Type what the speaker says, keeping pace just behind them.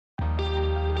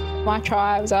My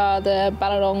tribes are the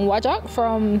Balladong Whadjuk,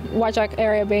 from Whadjuk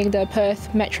area being the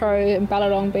Perth Metro and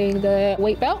Balladong being the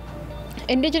wheat belt.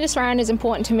 Indigenous Round is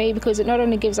important to me because it not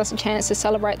only gives us a chance to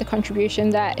celebrate the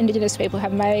contribution that Indigenous people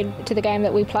have made to the game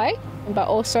that we play, but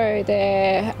also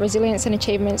their resilience and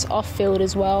achievements off-field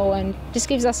as well, and just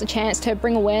gives us a chance to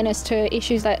bring awareness to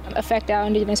issues that affect our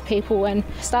Indigenous people and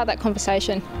start that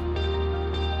conversation.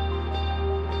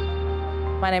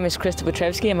 My name is Krstel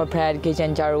Petrevski. I'm a proud Gidja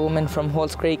and Jara woman from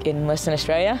Halls Creek in Western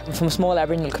Australia. I'm from a small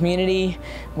Aboriginal community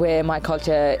where my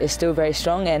culture is still very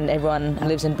strong and everyone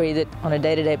lives and breathes it on a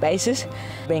day-to-day basis.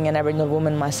 Being an Aboriginal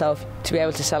woman myself, to be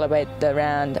able to celebrate the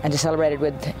round and to celebrate it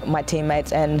with my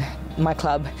teammates and my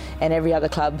club and every other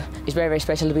club is very, very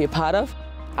special to be a part of.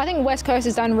 I think West Coast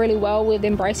has done really well with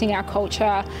embracing our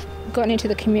culture, gotten into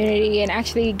the community and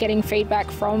actually getting feedback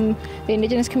from the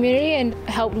Indigenous community, and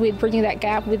helped with bridging that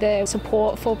gap with the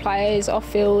support for players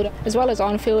off-field as well as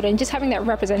on-field, and just having that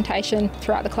representation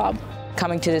throughout the club.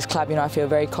 Coming to this club, I feel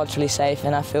very culturally safe,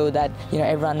 and I feel that,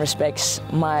 everyone respects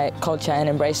my culture and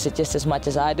embraces it just as much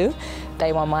as I do.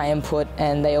 They want my input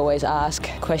and they always ask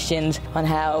questions on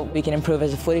how we can improve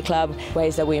as a footy club,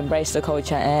 ways that we embrace the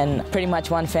culture, and pretty much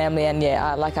one family. And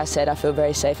like I said, I feel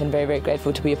very safe and very, very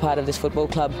grateful to be a part of this football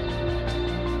club.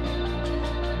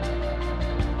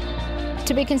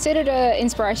 To be considered an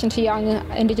inspiration to young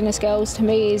Indigenous girls, to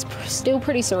me, is still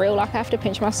pretty surreal. Like, I have to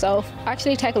pinch myself. I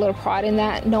actually take a lot of pride in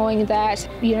that, knowing that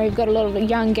you've got a lot of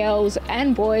young girls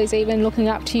and boys even looking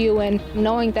up to you, and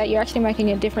knowing that you're actually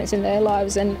making a difference in their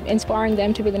lives and inspiring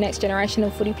them to be the next generation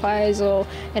of footy players or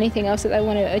anything else that they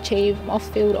want to achieve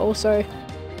off-field also.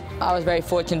 I was very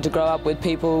fortunate to grow up with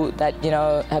people that,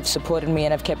 have supported me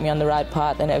and have kept me on the right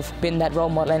path and have been that role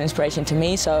model and inspiration to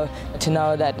me. So to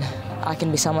know that I can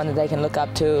be someone that they can look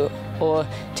up to, or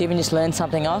to even just learn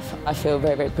something off, I feel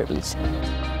very, very privileged.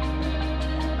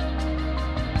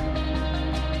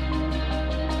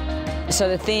 So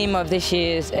the theme of this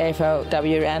year's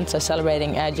AFLW round, so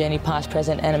celebrating our journey past,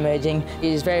 present and emerging,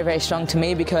 is very, very strong to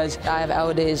me because I have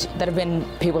elders that have been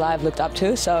people I've looked up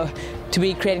to. So to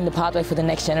be creating the pathway for the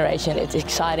next generation, it's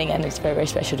exciting and it's very, very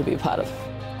special to be a part of.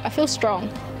 I feel strong,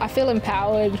 I feel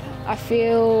empowered, I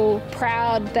feel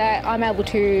proud that I'm able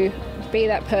to be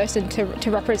that person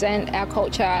to represent our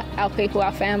culture, our people,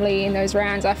 our family in those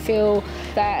rounds. I feel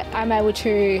that I'm able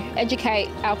to educate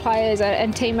our players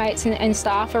and teammates and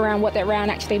staff around what that round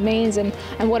actually means and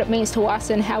what it means to us,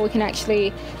 and how we can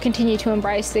actually continue to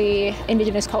embrace the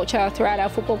Indigenous culture throughout our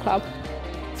football club.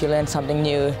 If you learn something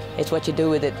new, it's what you do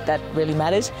with it that really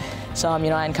matters. So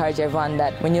I encourage everyone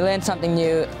that when you learn something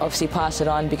new, obviously pass it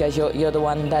on, because you're the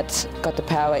one that's got the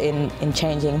power in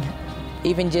changing.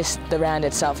 Even just the round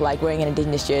itself, like wearing an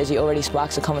Indigenous jersey, already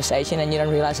sparks a conversation, and you don't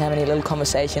realise how many little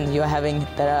conversations you're having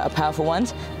that are powerful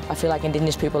ones. I feel like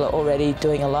Indigenous people are already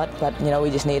doing a lot, but we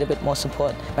just need a bit more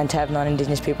support. And to have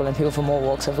non-Indigenous people and people from all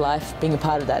walks of life being a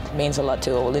part of that means a lot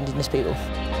to all Indigenous people.